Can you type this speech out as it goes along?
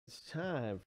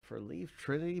time for Leaf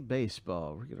Trinity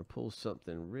Baseball. We're going to pull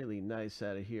something really nice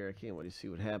out of here. I can't wait to see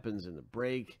what happens in the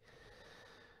break,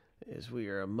 as we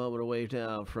are a moment away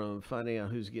now from finding out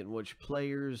who's getting which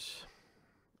players.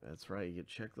 That's right, you get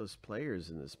checklist players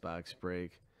in this box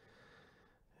break.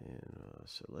 And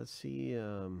so let's see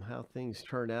how things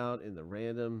turn out in the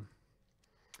random.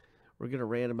 We're going to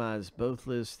randomize both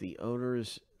lists, the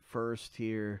owners first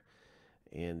here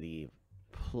and the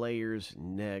players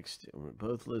next.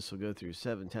 Both lists will go through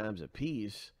 7 times a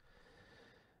piece,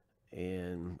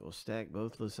 and we'll stack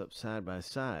both lists up side by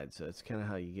side. So that's kind of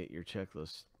how you get your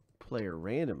checklist player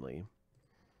randomly.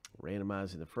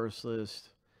 Randomizing the first list,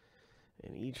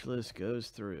 and each list goes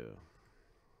through.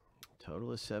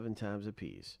 Total is 7 times a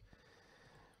piece.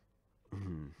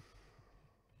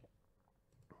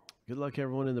 Good luck,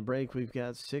 everyone, in the break. We've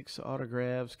got 6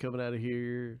 autographs coming out of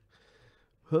here.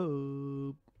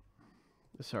 Hope.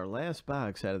 This is our last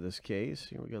box out of this case.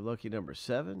 Here we go, lucky number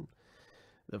 7.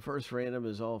 The first random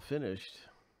is all finished.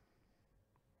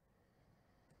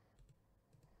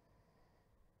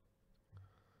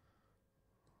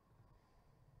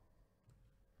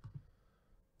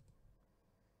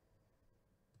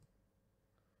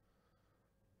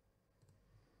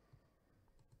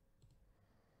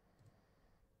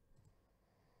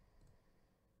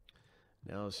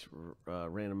 Now let's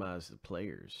randomize the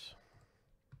players.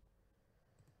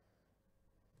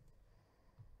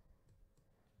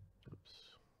 Oops.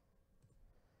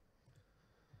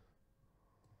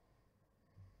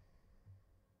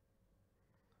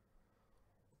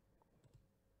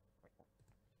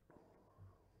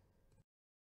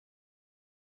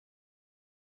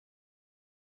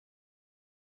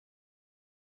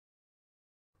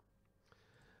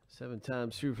 Seven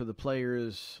times through for the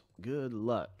players. Good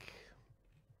luck.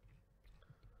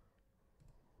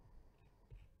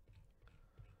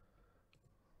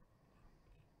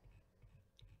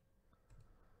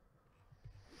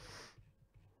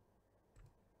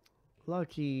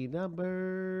 Lucky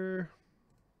number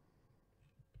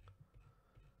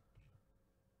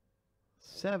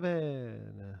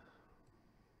 7.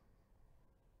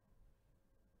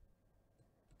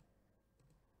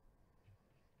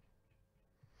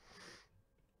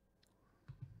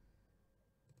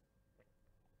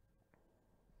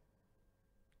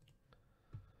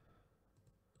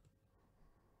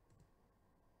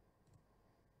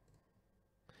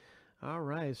 All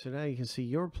right, so now you can see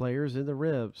your players in the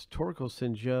ribs.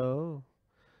 Torkelson Joe,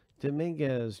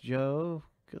 Dominguez Joe,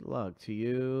 good luck to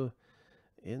you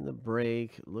in the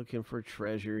break. Looking for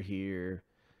treasure here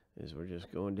as we're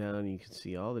just going down. You can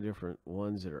see all the different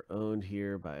ones that are owned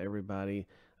here by everybody.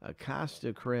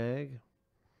 Acosta Craig.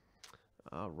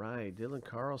 All right, Dylan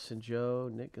Carlson Joe,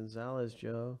 Nick Gonzalez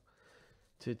Joe,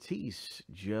 Tatis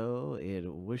Joe,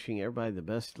 and wishing everybody the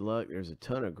best luck. There's a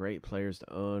ton of great players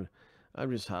to own. I'm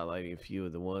just highlighting a few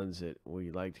of the ones that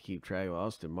we like to keep track of.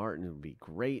 Austin Martin would be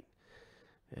great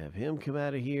to have him come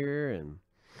out of here. And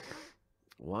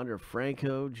Wander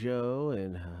Franco, Joe.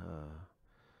 And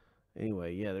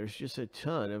anyway, yeah, there's just a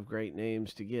ton of great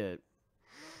names to get.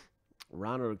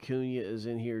 Ronald Acuna is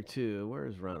in here too.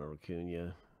 Where's Ronald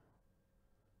Acuna?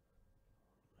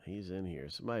 He's in here.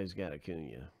 Somebody's got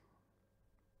Acuna.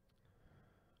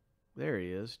 There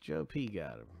he is. Joe P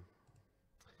got him.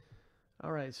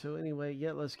 All right, so anyway,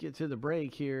 yeah, let's get to the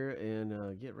break here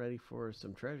and get ready for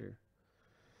some treasure.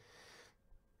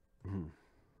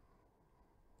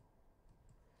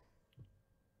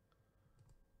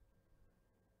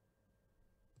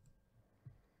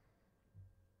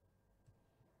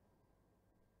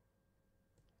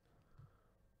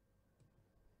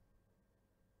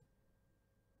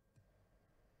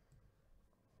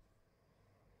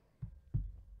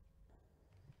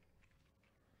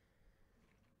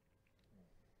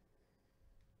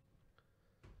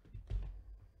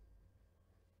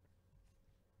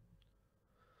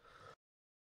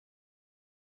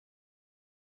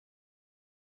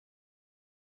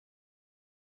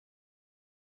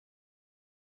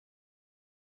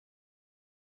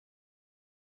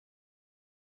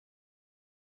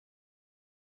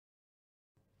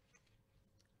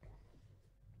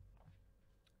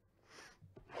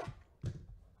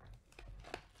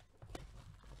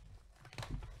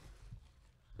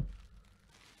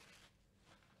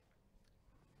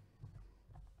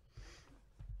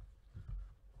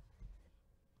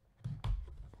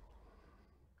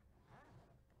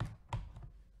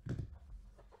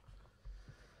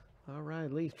 All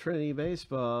right, Leaf Trinity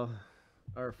Baseball.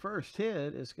 Our first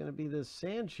hit is going to be this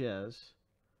Sanchez.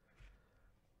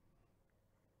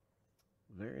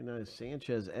 Very nice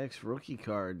Sanchez X rookie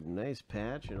card. Nice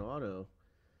patch and auto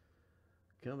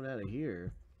coming out of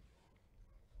here.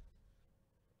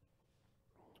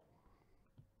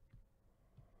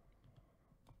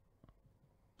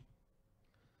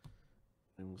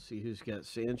 We'll see who's got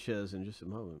Sanchez in just a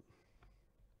moment.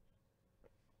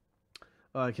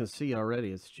 Oh, I can see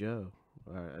already it's Joe.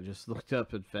 All right, I just looked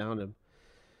up and found him.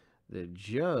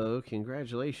 Joe,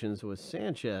 congratulations with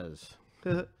Sanchez.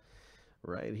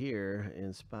 Right here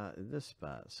in this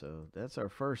spot. So that's our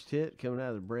first hit coming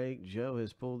out of the break. Joe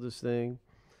has pulled this thing.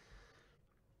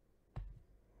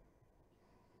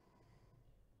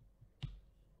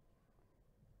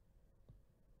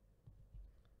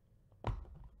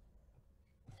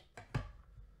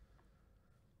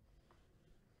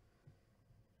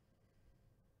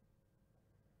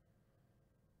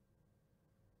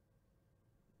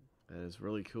 That is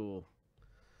really cool.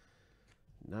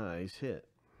 Nice hit.